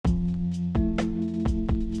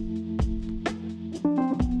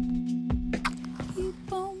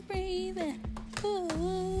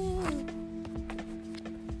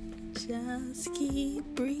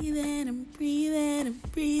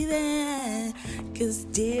'cause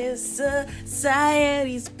Dear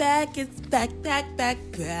Society's back. It's back.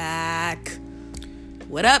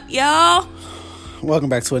 What up, y'all? Welcome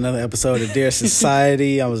back to another episode of Dear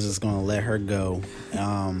Society. I was just going to let her go.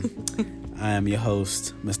 I am your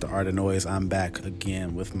host, Mr. Artenoise. I'm back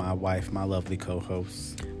again with my wife, my lovely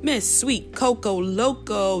co-host, Miss Sweet Coco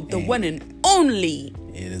Loco, the one and only.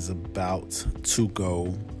 It is about to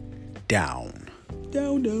go down.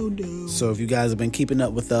 Down. So if you guys have been keeping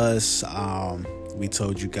up with us, we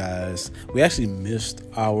told you guys, we actually missed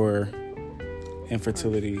our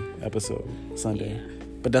infertility episode Sunday,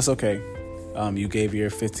 but that's okay. You gave your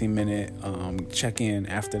 15-minute check-in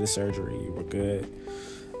after the surgery. You were good.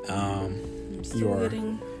 You're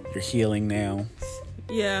healing now.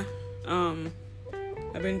 Yeah.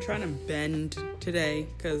 I've been trying to bend today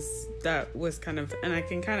because that was and I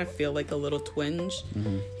can kind of feel like a little twinge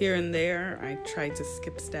here and there. I tried to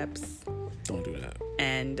skip steps. Don't do that.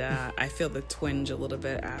 And I feel the twinge a little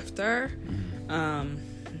bit after. And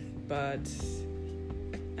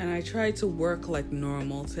I tried to work like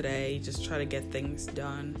normal today, just try to get things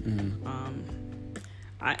done.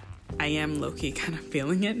 I am low-key kind of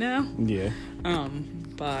feeling it now. Yeah.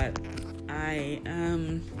 But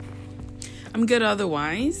I'm good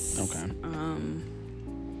otherwise. Okay.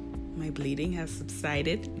 My bleeding has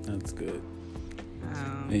subsided. That's good.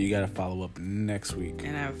 And you got to follow up next week.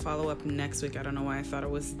 And I have follow up next week. I don't know why I thought it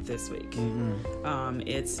was this week.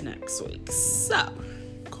 It's next week. So.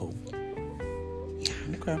 Cool. Yeah.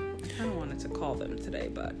 Okay. I don't want to call them today,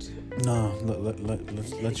 but. No,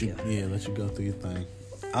 let you go through your thing.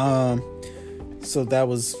 So that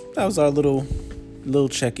was our little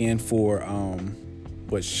check-in for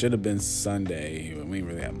what should have been Sunday. We didn't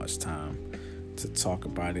really have much time to talk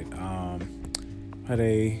about it.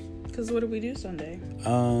 Because what did we do Sunday?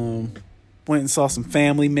 Went and saw some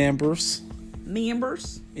family members.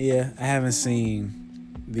 Yeah, I haven't seen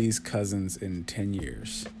these cousins in 10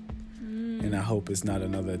 years. And I hope it's not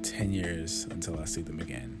another 10 years until I see them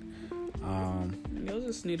again. You'll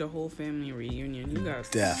just need a whole family reunion. You guys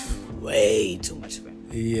way too much family.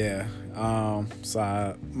 Yeah.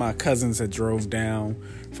 My cousins had drove down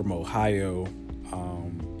from Ohio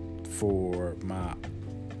for my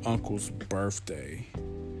uncle's birthday.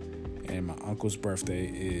 And my uncle's birthday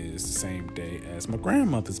is the same day as my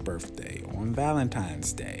grandmother's birthday, on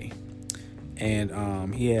Valentine's Day.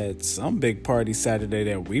 And he had some big party Saturday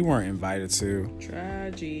that we weren't invited to.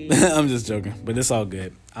 Tragic. I'm just joking, but it's all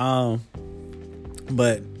good.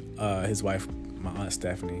 But his wife, my Aunt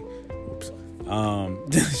Stephanie,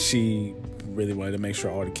 she really wanted to make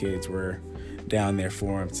sure all the kids were down there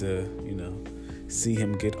for him to, see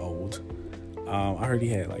him get old. I heard he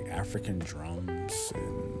had like African drums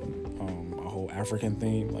and a whole African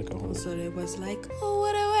theme, like a whole. So it was like, oh,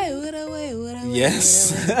 what a way.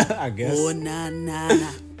 Yes, I guess. Oh na,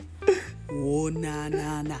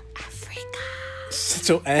 Africa. Shut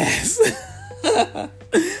your ass.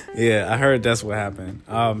 Yeah, I heard that's what happened.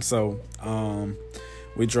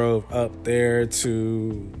 We drove up there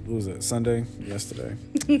to, what was it, yesterday,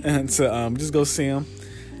 and to just go see him.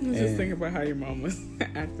 I was just thinking about how your mom was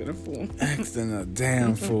acting a fool. Acting a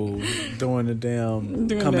damn fool. Doing the damn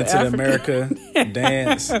Coming to America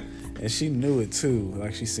dance. And she knew it too.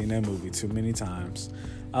 Like, she's seen that movie too many times.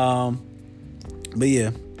 But yeah.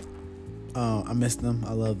 I miss them.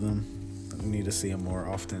 I love them. I need to see them more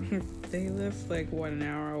often. They live like, an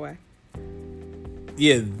hour away?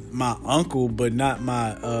 Yeah, my uncle, but not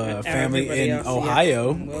my family in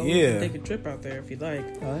Ohio. Well, yeah. We can take a trip out there if you'd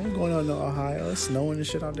like. I ain't going out to Ohio. It's snowing and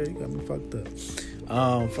shit out there. You got me fucked up.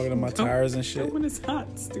 Fucking up my tires and shit. When it's hot,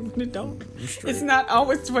 stupid. Don't. It's not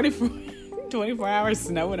always 24 hours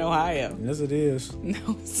snow in Ohio. Yes, it is.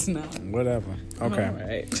 No, it's not. Whatever. Okay. All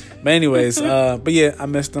right. But anyways, but yeah, I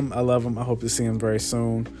missed them. I love them. I hope to see them very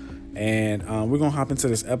soon. And we're going to hop into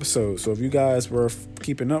this episode. So if you guys were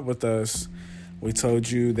keeping up with us, we told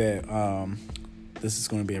you that this is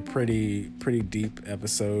going to be a pretty deep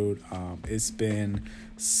episode. It's been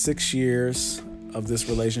 6 years of this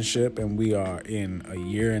relationship, and we are in a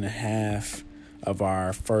year and a half of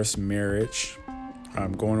our first marriage.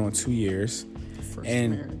 Going on 2 years. First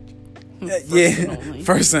marriage. Yeah,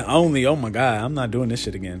 first and only. Oh my God, I'm not doing this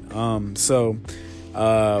shit again. No,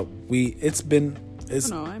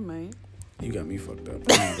 I might. You got me fucked up.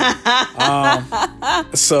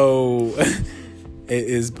 So it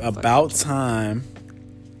is about time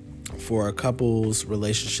for a couple's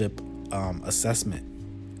relationship assessment.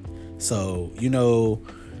 So,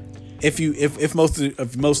 if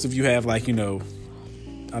most of you have, like, I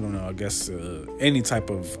don't know, I guess any type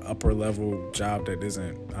of upper level job that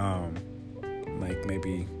isn't like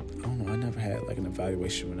maybe, I don't know, I never had like an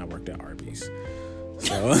evaluation when I worked at Arby's.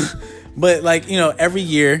 So, but like, you know, every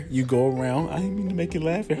year you go around. I didn't mean to make you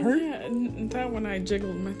laugh. It hurt. Yeah, and that when I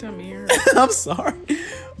jiggled my tummy hurt. I'm sorry.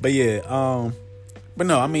 But yeah, but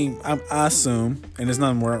no, I mean, I assume, and there's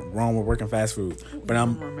nothing wrong with working fast food. But I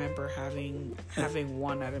don't remember having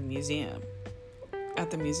one at a museum. At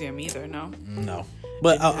the museum either, no? No.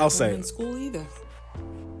 But I'll say. In school either.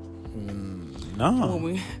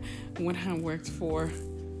 No. When I worked for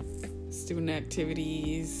student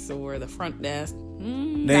activities or the front desk.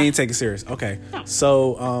 They ain't take it serious. Okay. No.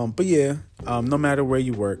 So, but yeah, no matter where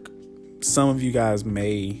you work, some of you guys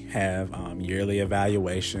may have yearly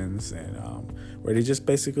evaluations and where they just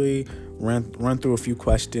basically run through a few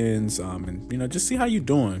questions and, you know, just see how you're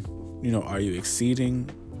doing. You know, are you excelling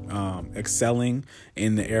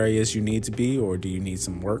in the areas you need to be, or do you need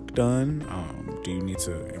some work done? Do you need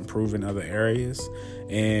to improve in other areas?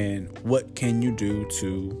 And what can you do to,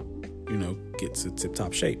 you know, get to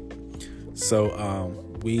tip-top shape? So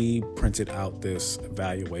we printed out this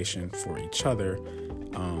evaluation for each other.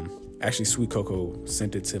 Actually, Sweet Cocoa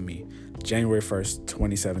sent it to me January 1st,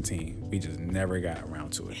 2017. We just never got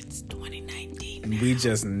around to it. It's 2019 now. We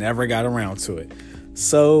just never got around to it.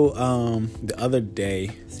 So the other day,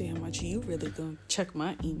 see how much you really gonna check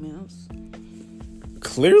my emails.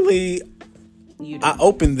 Clearly, I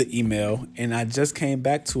opened the email and I just came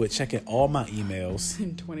back to it, checking all my emails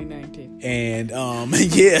in 2019. And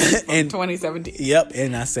yeah, and 2017. Yep,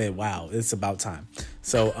 and I said, "Wow, it's about time."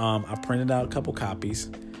 So I printed out a couple copies,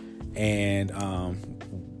 and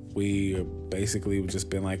we basically just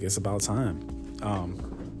been like, "It's about time."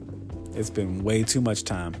 It's been way too much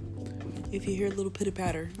time. If you hear a little pitter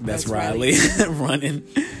patter, that's Riley running.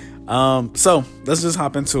 So let's just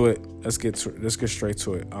hop into it. Let's get straight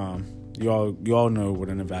to it. You all know what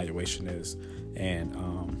an evaluation is, and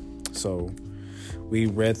so we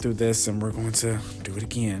read through this, and we're going to do it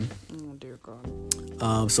again. Oh dear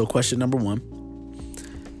God. So question number 1: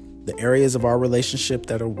 the areas of our relationship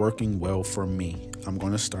that are working well for me. I'm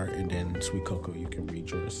going to start, and then Sweet Cocoa, you can read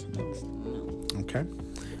yours next. Okay.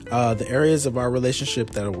 The areas of our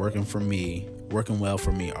relationship that are working well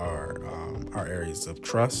for me are our areas of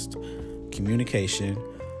trust, communication,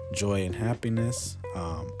 joy and happiness,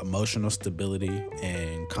 emotional stability,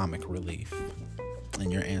 and comic relief.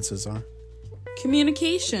 And your answers are?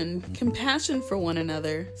 Communication, compassion for one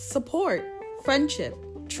another, support, friendship,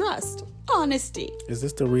 trust, honesty. Is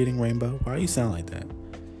this the Reading Rainbow? Why do you sound like that?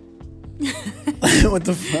 What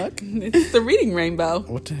the fuck? It's the Reading Rainbow.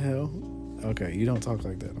 What the hell? Okay, you don't talk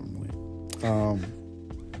like that normally.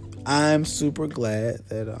 I'm super glad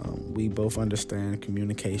that we both understand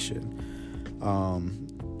communication.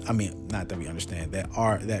 I mean, not that we understand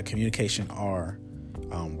that communication are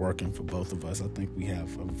working for both of us. I think we have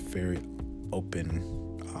a very open,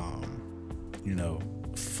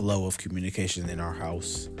 flow of communication in our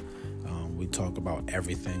house. We talk about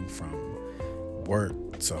everything from work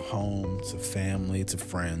to home to family to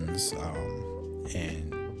friends,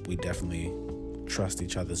 and we definitely trust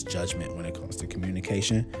each other's judgment when it comes to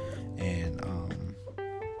communication. And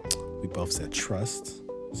we both said trust,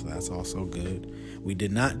 so that's also good. We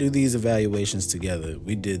did not do these evaluations together.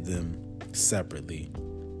 We did them separately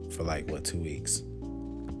for 2 weeks.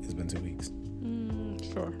 It's been 2 weeks.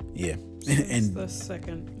 Sure. Yeah. So and the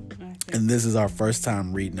second, I think. And this is our first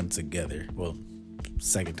time reading them together. Well,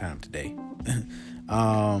 second time today.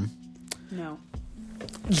 No.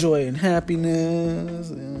 Joy and happiness.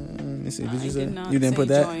 Let me see. Did you say? Not You didn't say put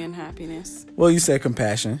that? Joy and happiness. Well, you said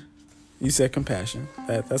compassion.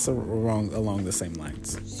 That's along the same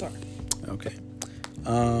lines. Sorry. Okay.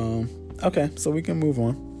 Okay. So we can move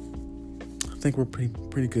on. I think we're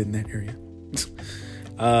pretty good in that area.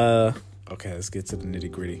 Okay. Let's get to the nitty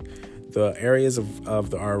gritty. The areas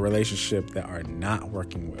of our relationship that are not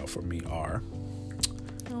working well for me are.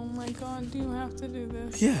 Oh my God! Do you have to do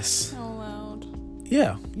this? Yes. Out loud.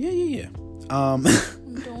 Yeah.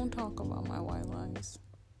 Don't talk about my white lies.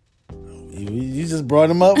 You just brought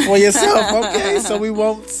them up for yourself. Okay, so we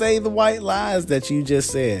won't say the white lies that you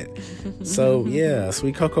just said. So yeah,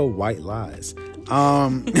 Sweet Cocoa white lies.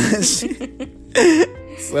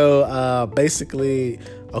 So basically,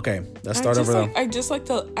 okay, let's start over though. I just like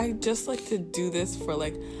to do this for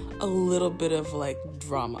a little bit of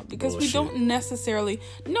drama, because Bullshit. we don't necessarily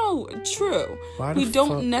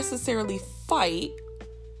necessarily fight.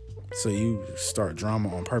 So you start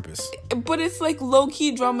drama on purpose. But it's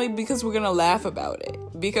low-key drama because we're gonna laugh about it.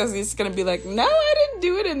 Because it's gonna be no, I didn't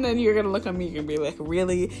do it, and then you're gonna look at me and be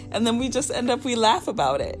really? And then we just we laugh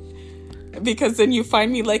about it. Because then you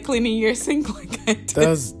find me cleaning your sink I did.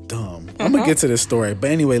 That's dumb. I'm gonna get to this story.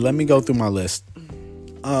 But anyway, let me go through my list.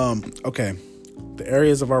 Okay. the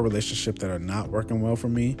areas of our relationship that are not working well for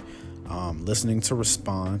me, listening to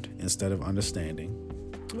respond instead of understanding.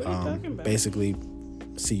 What are you talking about? Basically,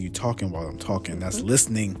 see you talking while I'm talking. That's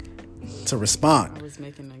listening to respond. I was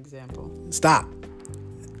making an example. Stop.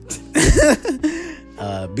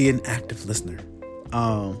 Be an active listener.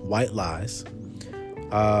 White lies.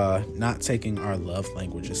 Not taking our love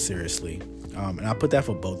languages seriously. And I put that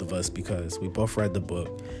for both of us because we both read the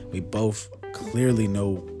book. We both clearly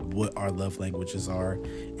know what our love languages are,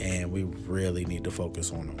 and we really need to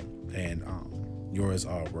focus on them. And yours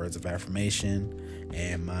are words of affirmation,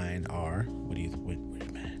 and mine are which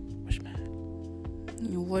man?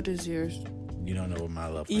 What is yours? You don't know what my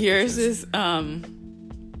love language Yours is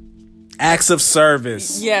acts of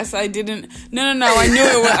service. Yes, I didn't. No. I knew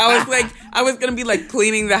it. I was gonna be like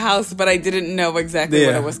cleaning the house, but I didn't know exactly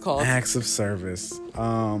what it was called. Acts of service.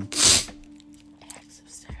 Acts of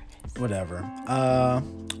service. Whatever.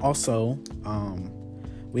 Also,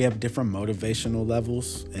 we have different motivational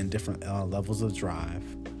levels and different levels of drive.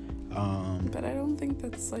 But I don't think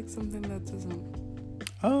that's like something that doesn't.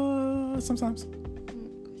 Sometimes.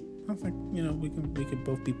 I think we can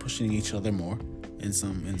both be pushing each other more in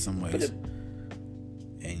some ways.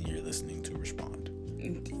 And you're listening to respond.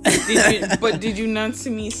 Did you not see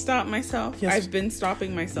me stop myself? Yes. I've been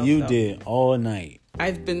stopping myself. You did all night.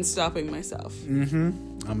 I've been stopping myself.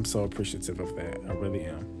 I'm so appreciative of that. I really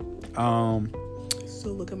am. So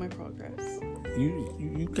look at my progress.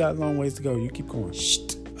 You got a long ways to go. You keep going. Shh.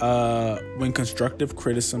 When constructive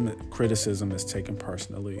criticism is taken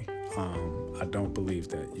personally, I don't believe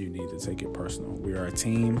that you need to take it personal. We are a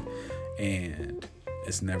team, and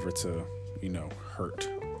it's never to hurt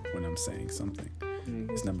when I'm saying something.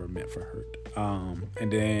 It's never meant for hurt.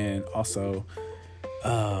 And then also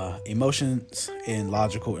emotions and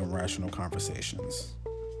logical and rational conversations.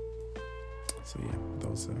 So yeah,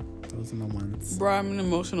 those are my ones. Bro, I'm an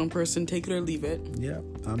emotional person. Take it or leave it. Yeah,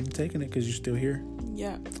 I'm taking it because you're still here.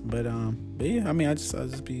 Yeah. But yeah, I mean, I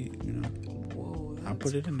just be Whoa, I'll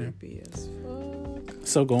put it in there. Creepy as fuck.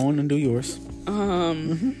 So go on and do yours.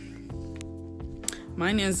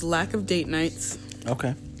 Mine is lack of date nights.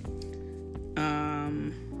 Okay.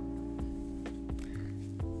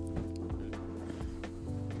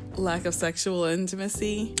 Lack of sexual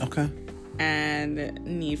intimacy. Okay. And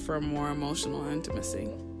need for more emotional intimacy.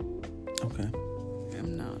 Okay.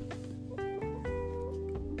 I'm not.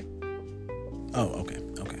 Oh, okay.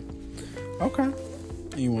 Okay.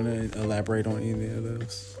 You want to elaborate on any of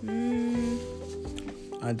those?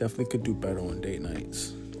 I definitely could do better on date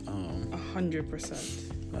nights.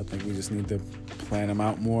 100%. I think we just need to plan them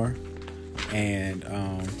out more. And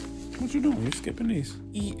what you doing? You skipping these?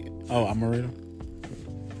 Oh, I'm gonna read them.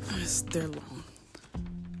 They're long.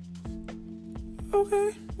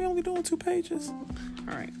 Okay, we only doing 2 pages.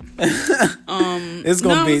 All right. It's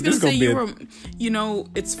gonna be. This gonna be.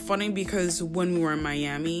 It's funny because when we were in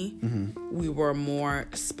Miami, we were more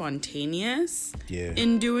spontaneous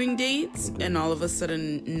in doing dates, and all of a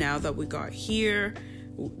sudden, now that we got here,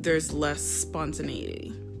 there's less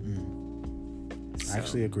spontaneity. I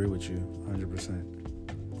actually agree with you 100%.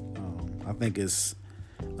 I think it's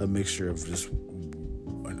a mixture of just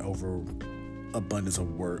an overabundance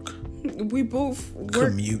of work. We both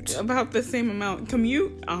commute about the same amount.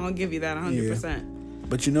 Commute, I'll give you that 100%. Yeah.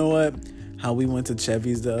 But you know what? How we went to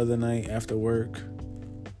Chevy's the other night after work,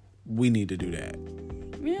 we need to do that.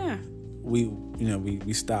 Yeah.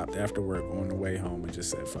 We stopped after work on the way home and just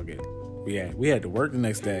said, fuck it. We had to work the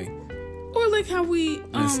next day. Or like how we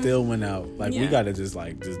and still went out. Like we gotta just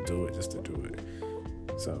do it just to do it.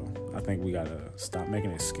 So I think we gotta stop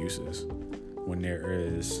making excuses when there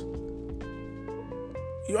is.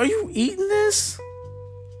 Are you eating this?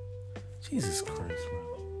 Jesus Christ,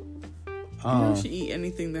 bro. You should eat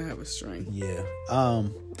anything that have a string. Yeah.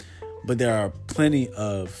 But there are plenty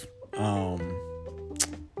of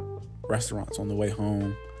restaurants on the way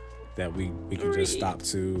home that we can just stop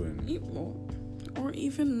to and or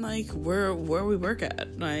even like where we work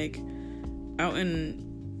at, like out in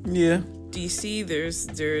DC. There's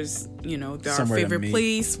our favorite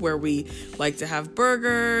place where we like to have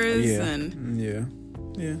burgers and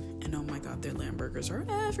oh my god, their lamb burgers are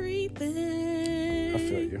everything. I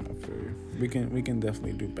feel you. We can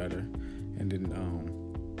definitely do better, and then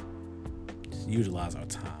just utilize our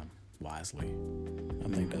time wisely. I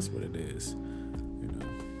think that's what it is.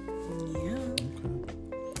 Yeah.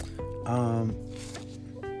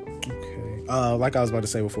 Okay. Like I was about to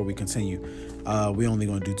say before we continue, we only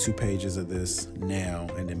gonna do 2 pages of this now,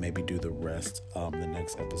 and then maybe do the rest the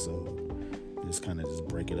next episode. And just kind of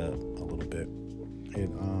break it up a little bit,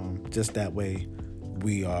 and just that way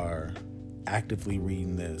we are actively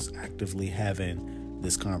reading this, actively having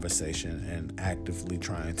this conversation, and actively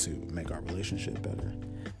trying to make our relationship better.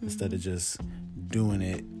 Instead of just doing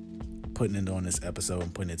it, putting it on this episode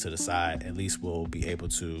and putting it to the side, at least we'll be able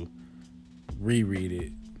to reread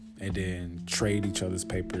it and then trade each other's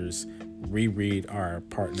papers, reread our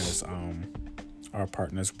partner's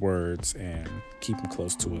words and keep them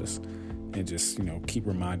close to us, and just, keep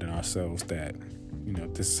reminding ourselves that,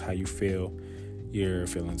 this is how you feel. Your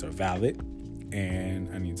feelings are valid, and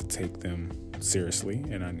I need to take them seriously,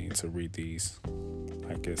 and I need to read these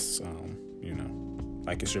like it's,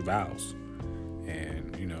 like it's your vows,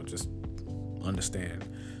 and, just understand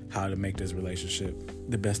how to make this relationship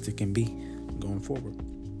the best it can be going forward.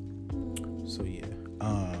 So, yeah.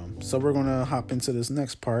 So we're going to hop into this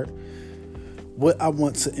next part. What I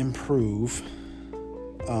want to improve.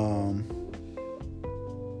 I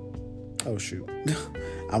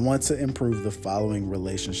want to improve the following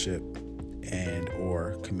relationship and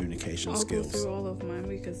or communication skills. I'll go through all of mine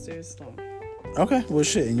because there's some. Okay, well,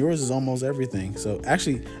 shit, and yours is almost everything. So,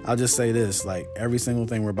 actually, I'll just say this. Like, every single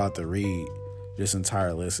thing we're about to read, this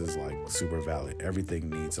entire list is, like, super valid. Everything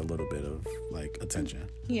needs a little bit of, like, attention.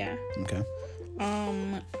 Yeah. Okay.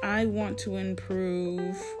 I want to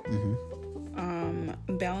improve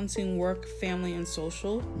balancing work, family, and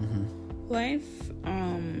social life.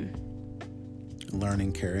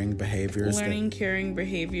 Learning caring behaviors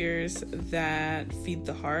that feed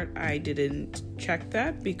the heart. I didn't check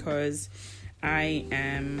that because I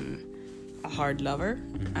am a hard lover.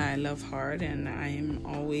 I love hard, and I am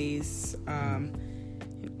always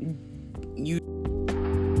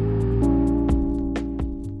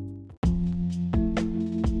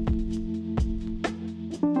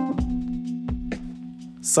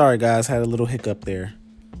Sorry, guys, had a little hiccup there.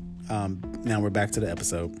 Now we're back to the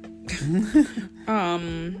episode.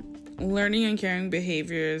 Learning and caring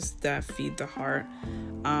behaviors that feed the heart.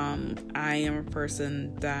 I am a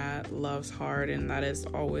person that loves hard, and that is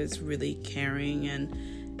always really caring and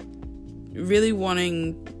really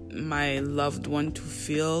wanting my loved one to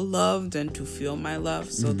feel loved and to feel my love.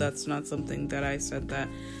 So that's not something that I said that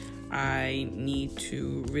I need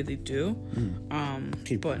to really do.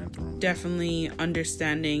 But definitely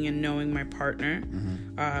understanding and knowing my partner,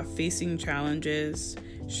 facing challenges,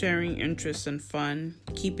 sharing interests and fun,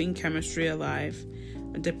 keeping chemistry alive,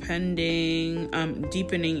 deepening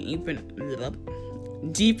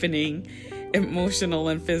emotional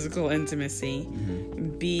and physical intimacy,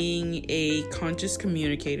 being a conscious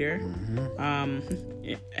communicator,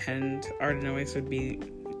 and Ardenowis would be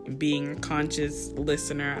being a conscious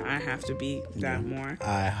listener. I have to be that more.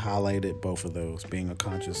 I highlighted both of those, being a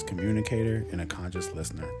conscious communicator and a conscious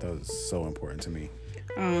listener. That was so important to me.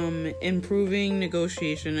 Improving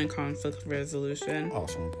negotiation and conflict resolution.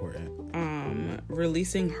 Also important.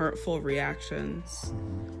 Releasing hurtful reactions.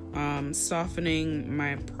 Softening my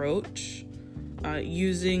approach.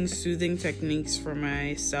 Using soothing techniques for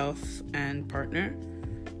myself and partner.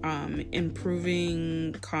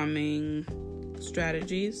 Improving calming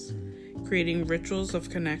strategies. Creating rituals of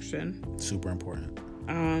connection. Super important.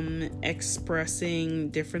 Expressing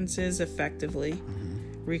differences effectively.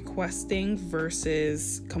 Requesting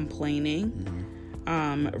versus complaining,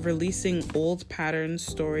 releasing old patterns,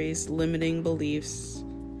 stories, limiting beliefs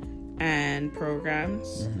and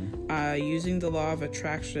programs, using the law of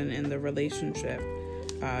attraction in the relationship,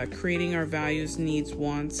 creating our values, needs,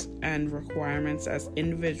 wants, and requirements as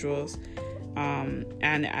individuals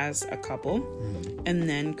and as a couple, and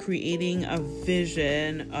then creating a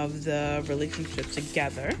vision of the relationship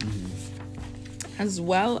together, as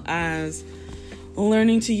well as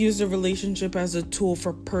learning to use the relationship as a tool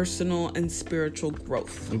for personal and spiritual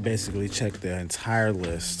growth. We basically checked the entire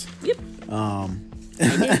list. Yep. I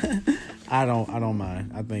don't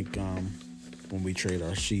mind. I think when we trade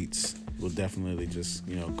our sheets, we'll definitely just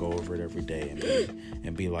go over it every day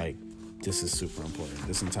and be like, this is super important.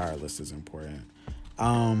 This entire list is important.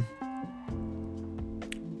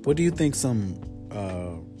 What do you think some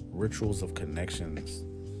rituals of connections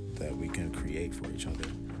that we can create for each other?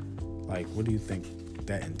 Like, what do you think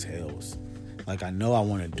that entails? Like, I know I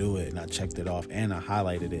want to do it, and I checked it off, and I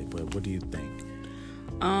highlighted it, but what do you think?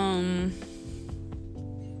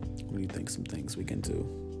 What do you think some things we can do?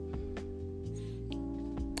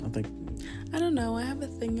 I don't know. I have a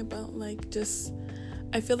thing about,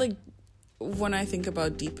 I feel like when I think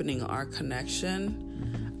about deepening our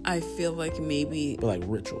connection, I feel like maybe... But like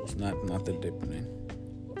rituals, not the deepening.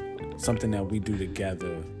 Something that we do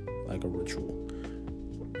together, like a ritual.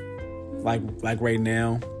 Like right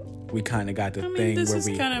now, we kind of got the thing this where is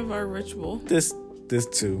kind of our ritual. This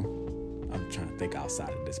too. I'm trying to think outside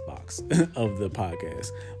of this box of the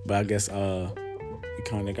podcast, but I guess we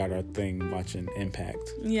kind of got our thing watching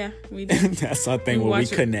Impact. Yeah, we do. That's our thing where we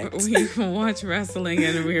connect. We watch wrestling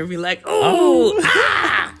and we'll be like, oh,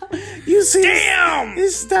 you see, damn, you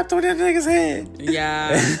stepped on that nigga's head.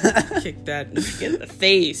 Yeah, kick that in the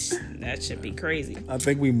face. That should be crazy. I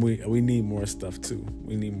think we need more stuff too.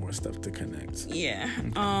 We need more stuff to connect. Yeah.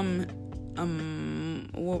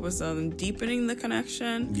 What was deepening the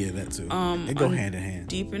connection? Yeah, that too. They go hand in hand.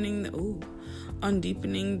 Deepening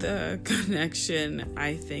the connection,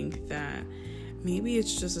 I think that maybe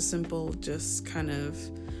it's just a simple, just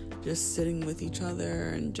sitting with each other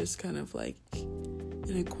and just kind of like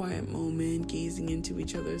in a quiet moment, gazing into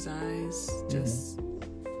each other's eyes, just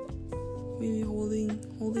maybe holding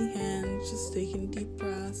hands, just taking deep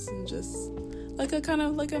breaths, and just like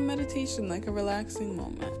a meditation, like a relaxing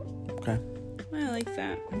moment. Okay. I like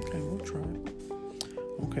that. Okay, we'll try it.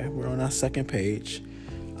 Okay, we're on our second page.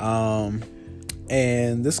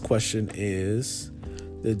 And this question is,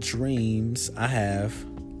 the dreams I have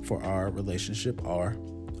for our relationship are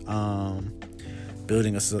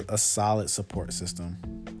building a solid support system,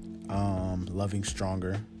 loving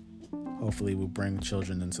stronger. Hopefully we'll bring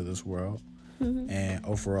children into this world, and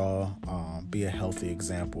overall be a healthy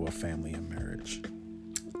example of family and marriage.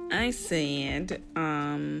 I said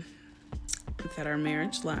that our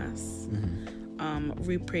marriage lasts.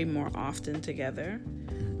 We pray more often together.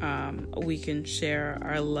 We can share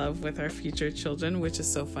our love with our future children, which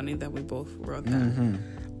is so funny that we both wrote that.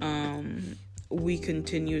 We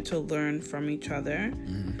continue to learn from each other.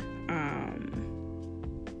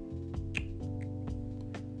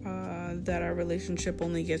 That our relationship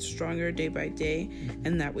only gets stronger day by day,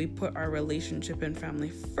 and that we put our relationship and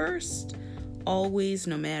family first, always,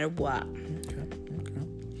 no matter what.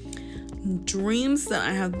 Dreams that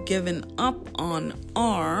I have given up on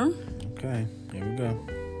are... Okay, here we go.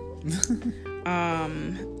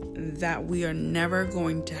 That we are never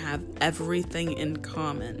going to have everything in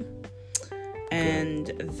common. And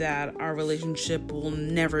that our relationship will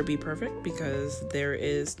never be perfect, because there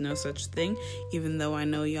is no such thing. Even though I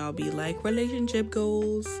know y'all be like, relationship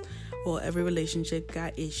goals. Well, every relationship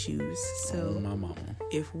got issues. So my mama.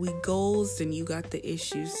 If we goals, then you got the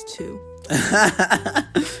issues too.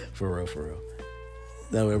 For real.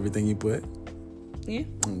 That was everything you put? Yeah.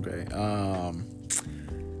 Okay.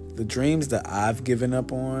 The dreams that I've given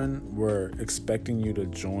up on were expecting you to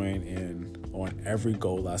join in on every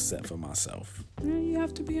goal I set for myself. Yeah, you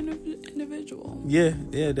have to be an individual. Yeah,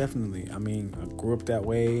 definitely. I mean, I grew up that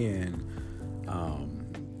way, and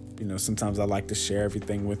sometimes I like to share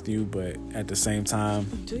everything with you, but at the same time,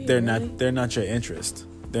 they're not your interest.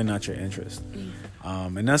 They're not your interest.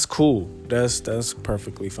 And that's cool. That's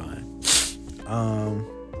perfectly fine.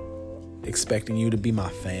 Expecting you to be my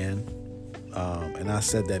fan. And I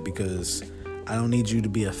said that because I don't need you to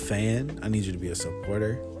be a fan. I need you to be a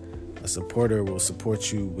supporter. A supporter will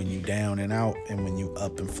support you when you down and out and when you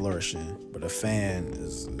up and flourishing. But a fan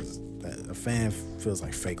feels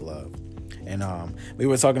like fake love. And we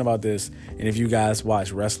were talking about this, and if you guys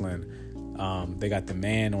watch wrestling, they got the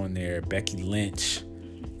man on there, Becky Lynch,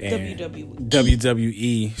 and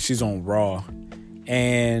WWE. She's on Raw,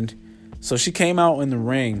 and so she came out in the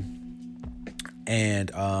ring,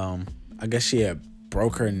 and I guess she had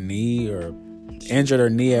broke her knee or injured her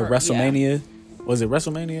knee at WrestleMania. Yeah. Was it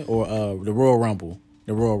WrestleMania or the Royal Rumble?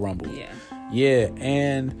 The Royal Rumble. Yeah.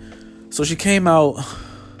 And so she came out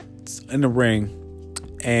in the ring,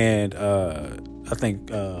 and I think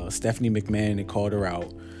Stephanie McMahon had called her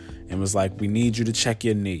out and was like, "We need you to check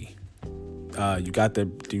your knee. You got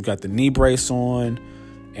the knee brace on,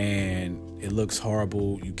 and it looks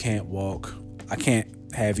horrible. You can't walk. I can't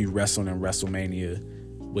have you wrestle in WrestleMania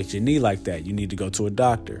with your knee like that. You need to go to a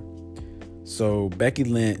doctor." So Becky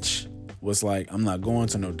Lynch was like, "I'm not going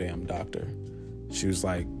to no damn doctor." She was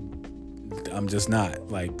like, "I'm just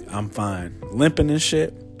not. Like, I'm fine." Limping and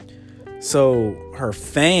shit. So her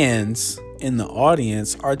fans in the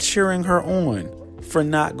audience are cheering her on for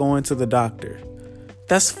not going to the doctor.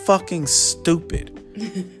 That's fucking stupid.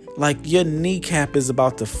 Like, your kneecap is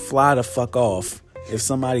about to fly the fuck off if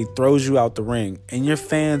somebody throws you out the ring, and your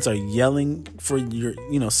fans are yelling for your,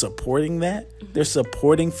 supporting that. They're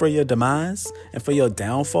supporting for your demise and for your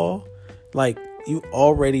downfall. Like, you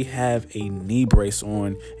already have a knee brace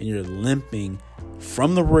on and you're limping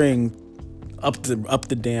from the ring up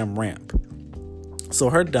the damn ramp. So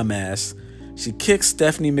her dumbass, she kicked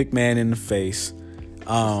Stephanie McMahon in the face.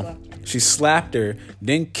 She slapped her,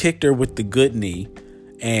 then kicked her with the good knee,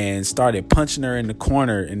 and started punching her in the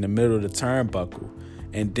corner in the middle of the turnbuckle.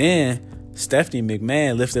 And then Stephanie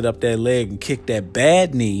McMahon lifted up that leg and kicked that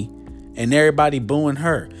bad knee and everybody booing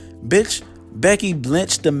her. Bitch, Becky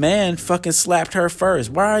Lynch, the man, fucking slapped her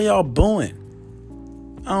first. Why are y'all booing?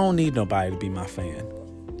 I don't need nobody to be my fan.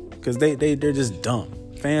 Because they're just dumb.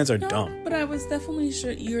 Fans are dumb. But I was definitely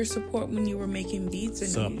your support when you were making beats.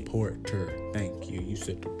 And Supporter. Thank you. You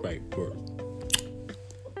said the right word.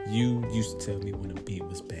 You used to tell me when a beat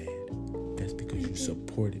was bad. That's because you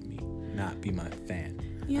supported me, not be my fan.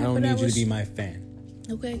 Yeah, I don't need you to be my fan.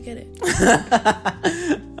 Okay, I get it.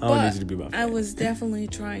 I don't need you to be my fan. I was definitely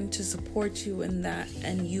trying to support you in that,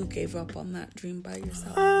 and you gave up on that dream by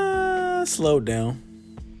yourself. Slow down.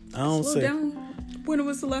 I don't Slow down. When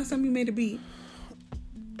was the last time you made a beat?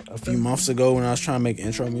 A few months ago when I was trying to make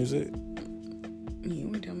intro music. You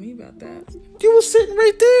were telling me about that. You was sitting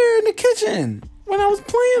right there in the kitchen when I was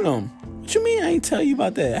playing them. What you mean I ain't tell you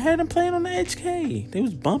about that? I had them playing on the HK. They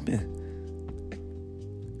was bumping.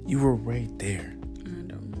 You were right there. I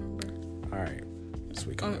don't remember. All right. This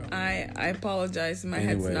week ago. I apologize. My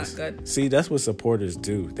head's not good. See, that's what supporters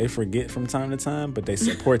do. They forget from time to time, but they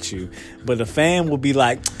support you. But a fan will be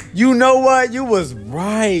like, you know what? You was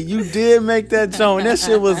right. You did make that joke. That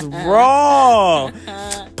shit was wrong.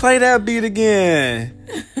 Play that beat again.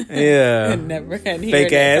 Yeah. Never had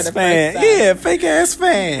fake ass fan. Yeah, fake ass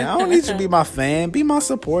fan. I don't need you to be my fan. Be my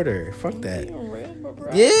supporter. Fuck that.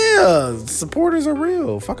 Yeah, supporters are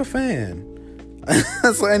real. Fuck a fan.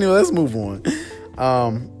 So anyway, let's move on.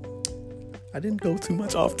 I didn't go too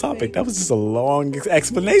much off topic. That was just a long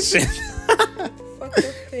explanation. Fuck a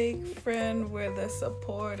fake friend where the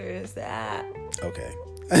supporter is at. Okay.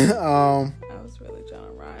 I was really trying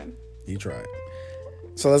to rhyme. You tried.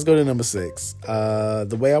 So let's go to number 6.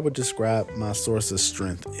 The way I would describe my source of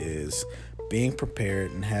strength is being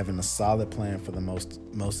prepared and having a solid plan for the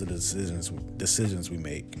most of the decisions we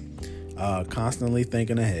make. Constantly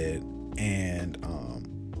thinking ahead, and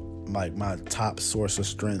like my top source of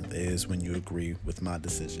strength is when you agree with my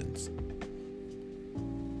decisions.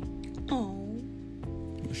 Oh.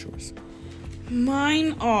 What's yours?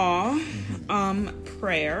 Mine are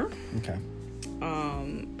prayer. Okay.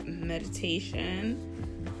 Meditation,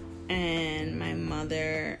 and my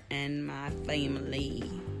mother and my family.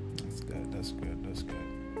 That's good.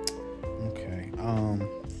 Okay.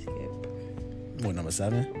 Skip. What, number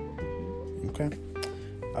 7? Okay.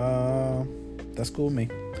 That's cool with me.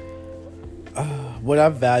 What I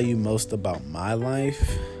value most about my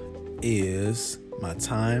life is my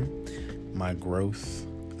time, my growth,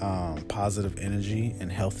 positive energy,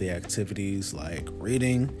 and healthy activities like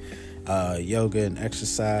reading, yoga and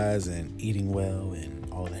exercise, and eating well,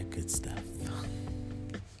 and all that good stuff.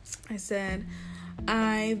 I said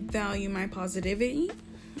I value my positivity.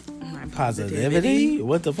 Positivity?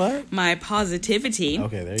 What the fuck? My positivity.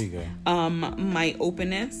 Okay, there you go. My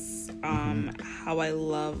openness. How I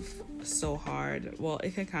love so hard. Well,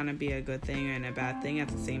 it can kind of be a good thing and a bad thing at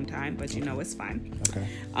the same time, but you know it's fine. Okay.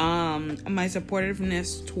 My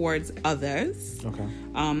supportiveness towards others. Okay.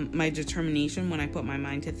 My determination when I put my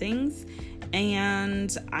mind to things.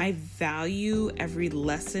 And I value every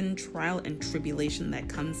lesson, trial, and tribulation that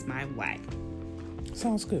comes my way.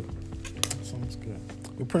 Sounds good.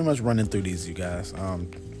 We're pretty much running through these, you guys,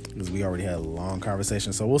 because we already had a long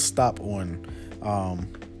conversation. So we'll stop on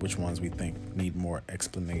which ones we think need more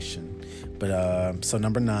explanation. But so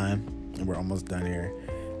number 9, and we're almost done here.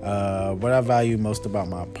 What I value most about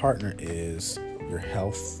my partner is your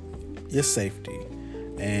health, your safety,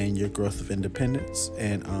 and your growth of independence.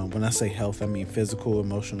 And when I say health, I mean physical,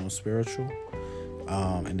 emotional, and spiritual.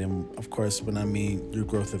 And then, of course, when I mean your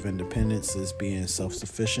growth of independence is being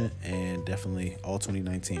self-sufficient, and definitely all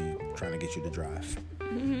 2019 trying to get you to drive.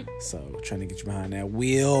 Mm-hmm. So trying to get you behind that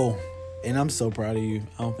wheel. And I'm so proud of you.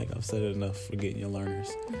 I don't think I've said it enough for getting your learners.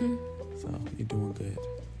 Mm-hmm. So you're doing good.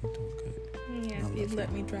 Yeah, if you'd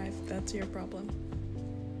let me drive, that's your problem.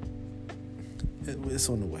 It's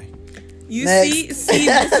on the way. You see, this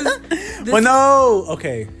is... Well, no.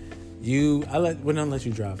 Okay. We don't let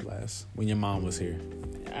you drive last when your mom was here.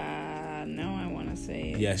 No, I want to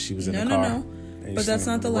say. Yeah, she was in the car. No. But that's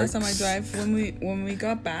not the last time I drive. When we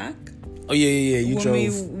got back. Oh yeah.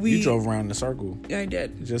 You drove around the circle. Yeah, I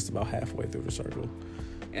did. Just about halfway through the circle.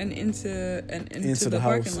 And into the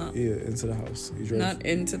parking lot. Yeah, into the house. You drove. Not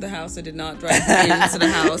into the house. I did not drive into the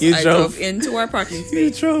house. I drove into our parking space.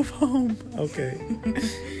 You drove home. Okay.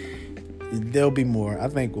 There'll be more. I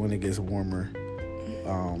think when it gets warmer.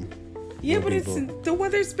 Yeah, but the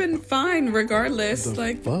weather's been fine regardless.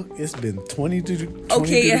 Fuck, it's been 20 degrees.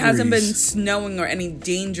 Okay, it hasn't been snowing or any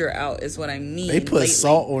danger out, is what I mean. They put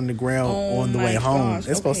salt on the ground on the way home.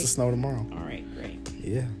 It's supposed to snow tomorrow. All right, great.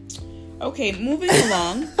 Yeah. Okay, moving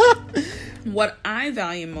along. What I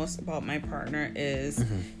value most about my partner is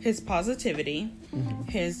his positivity,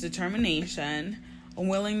 his determination, a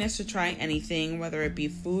willingness to try anything, whether it be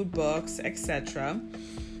food, books, etc.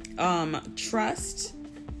 Trust,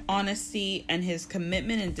 honesty, and his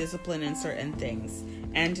commitment and discipline in certain things,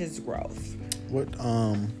 and his growth. What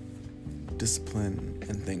discipline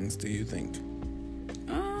and things do you think?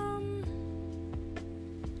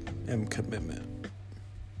 And commitment.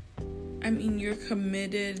 I mean, you're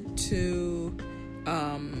committed to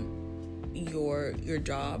your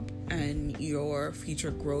job and your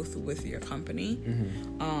future growth with your company.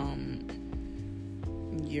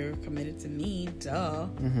 You're committed to me, duh.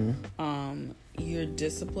 Your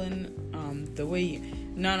discipline, the way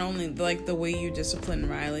not only like the way you discipline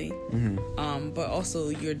Riley, but also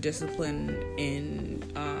your discipline in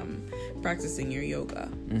practicing your yoga.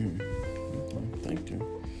 Thank you.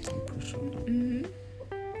 I appreciate it.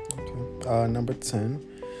 Okay. Number 10.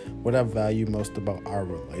 What I value most about our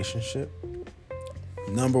relationship.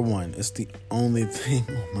 Number 1, it's the only thing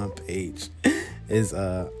on my page, is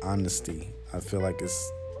honesty. I feel like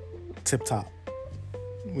it's tip top.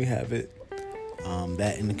 We have it.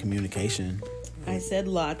 That in the communication. I said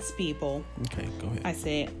lots, people. Okay, go ahead. I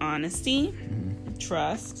say honesty,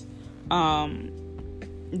 trust,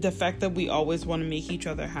 the fact that we always want to make each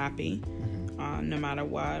other happy, no matter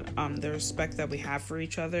what, the respect that we have for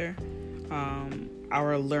each other,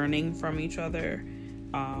 our learning from each other,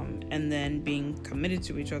 and then being committed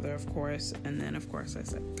to each other, of course, and then, of course, I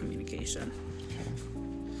said communication. Okay.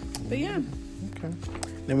 But yeah. Okay.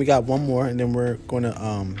 Then we got one more, and then we're going to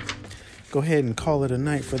go ahead and call it a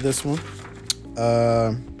night for this one.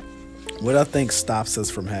 What I think stops us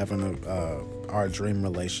from having our dream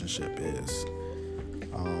relationship is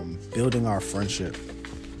building our friendship.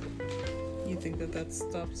 You think that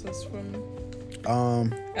stops us from?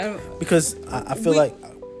 Because I feel like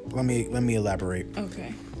let me elaborate.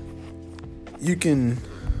 Okay. You can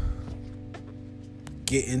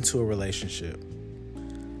get into a relationship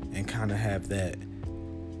and kind of have that,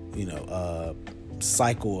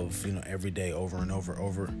 cycle of, every day over and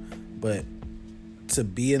over. But to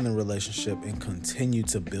be in the relationship and continue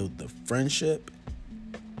to build the friendship,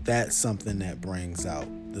 that's something that brings out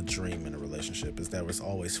the dream in a relationship, is that it's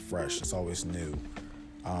always fresh, it's always new.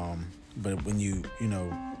 But when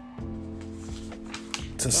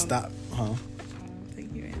stop, huh? I don't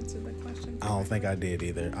think you answered the question. I don't think I did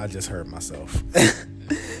either. I just heard myself.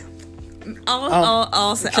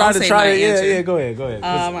 I'll say my answer. Yeah, go ahead.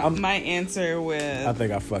 My answer with... I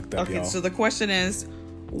think I fucked up, okay, y'all. so the question is,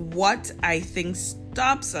 what I think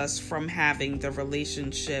stops us from having the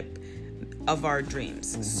relationship of our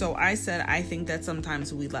dreams. So I said, I think that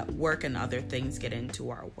sometimes we let work and other things get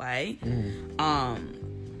into our way. I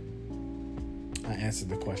answered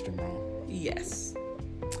the question wrong. Yes.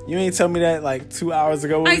 You ain't tell me that like 2 hours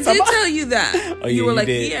ago. I did tell you that. Oh, you were like,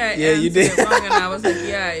 did. yeah, you did. Wrong, and I was like,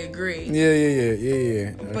 yeah, I agree.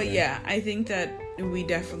 Yeah. Okay. But yeah, I think that we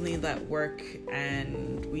definitely let work,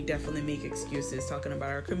 and we definitely make excuses talking about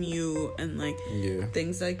our commute and like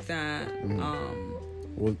things like that.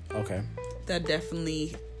 Well, okay. That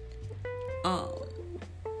definitely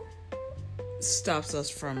stops us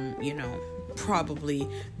from, probably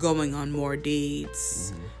going on more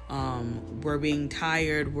dates. We're being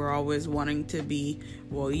tired. We're always wanting to be,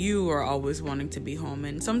 you are always wanting to be home.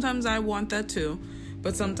 And sometimes I want that too.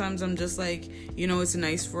 But sometimes I'm just like, it's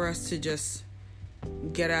nice for us to just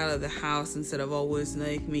get out of the house instead of always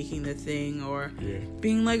like making the thing or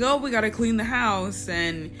being like, oh, we got to clean the house.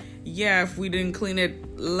 And yeah, if we didn't clean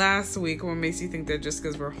it last week, what makes you think that just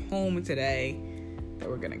because we're home today that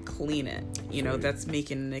we're going to clean it? That's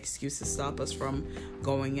making an excuse to stop us from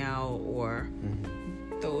going out or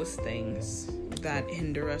those things that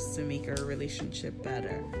hinder us to make our relationship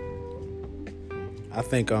better. I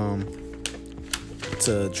think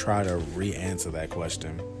to try to re-answer that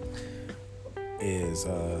question is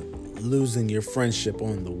losing your friendship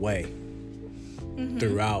on the way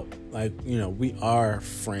throughout. Like, we are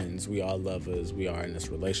friends, we are lovers, we are in this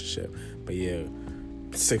relationship. But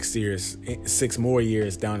 6 more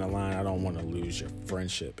years down the line, I don't want to lose your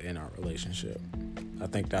friendship in our relationship. I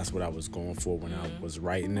think that's what I was going for when I was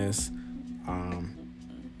writing this.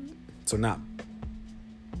 So not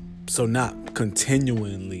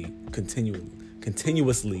continuously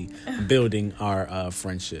building our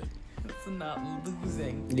friendship. It's not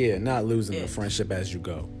losing. Yeah, not losing the friendship as you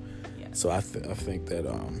go. Yeah. So I think that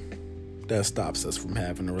that stops us from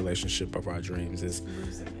having a relationship of our dreams is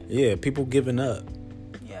losing it. Yeah, people giving up.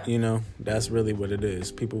 Yeah. That's really what it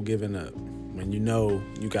is. People giving up. When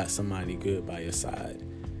you got somebody good by your side,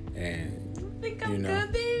 and think I'm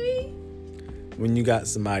good, baby. when you got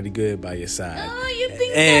somebody good by your side. Oh, you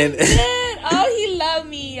think that's good? Oh, he love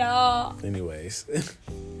me, y'all. Anyways.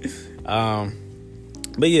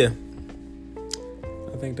 But yeah.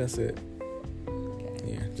 I think that's it.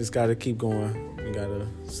 Okay. Yeah. Just gotta keep going. You gotta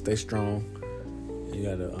stay strong. You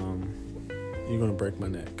gotta you're gonna break my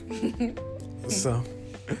neck. So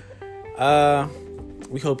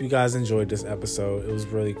we hope you guys enjoyed this episode. It was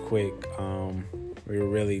really quick. We were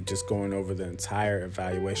really just going over the entire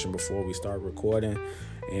evaluation before we start recording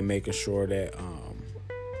and making sure that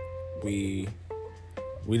we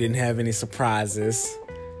didn't have any surprises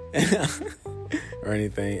or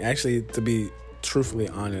anything. Actually, to be truthfully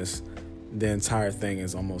honest, the entire thing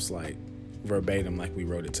is almost like verbatim, like we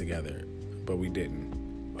wrote it together, but we didn't.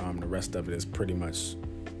 The rest of it is pretty much,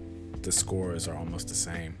 the scores are almost the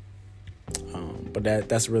same. But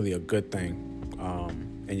that's really a good thing.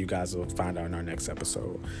 And you guys will find out in our next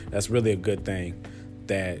episode. That's really a good thing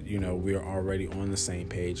that, we're already on the same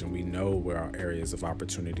page and we know where our areas of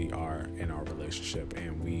opportunity are in our relationship.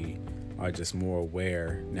 And we are just more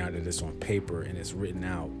aware now that it's on paper and it's written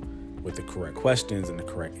out with the correct questions and the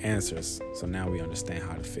correct answers. So now we understand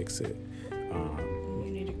how to fix it. You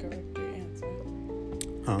need to correct your answer.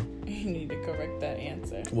 Huh? You need to correct that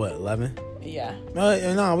answer. What, 11? Yeah. No, I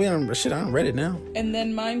don't read it now. And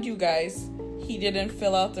then mind you guys, he didn't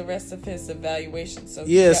fill out the rest of his evaluation. So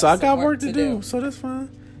so I got work to do. So that's fine.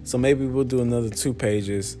 So maybe we'll do another 2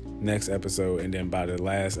 pages next episode. And then by the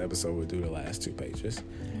last episode, we'll do the last 2 pages.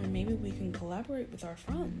 Or maybe we can collaborate with our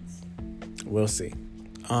friends. We'll see.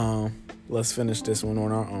 Let's finish this one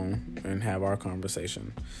on our own and have our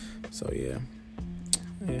conversation. So yeah.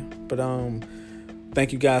 But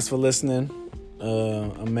thank you guys for listening.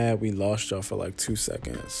 I'm mad we lost y'all for like 2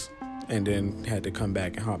 seconds and then had to come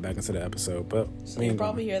back and hop back into the episode. But so you'll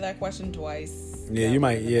probably hear that question twice. Yeah, you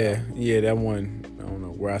might. Yeah, that one. I don't know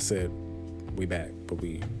where I said we back, but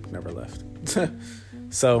we never left.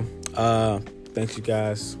 So thanks you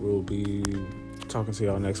guys. We'll be talking to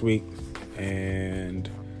y'all next week, and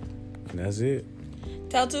that's it.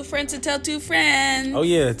 Tell 2 friends to tell 2 friends. Oh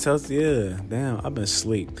yeah, damn, I've been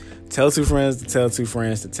asleep. Tell 2 friends to tell 2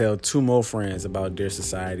 friends to tell 2 more friends about Dear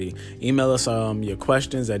Society. Email us your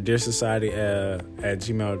questions at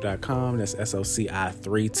dearsociety@gmail.com. That's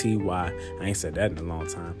SOCI3TY. I ain't said that in a long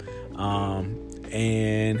time.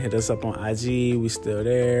 And hit us up on IG. We still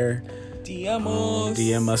there.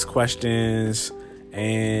 DM us questions.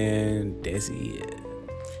 And that's it.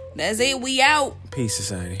 That's it. We out. Peace,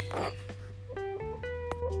 society.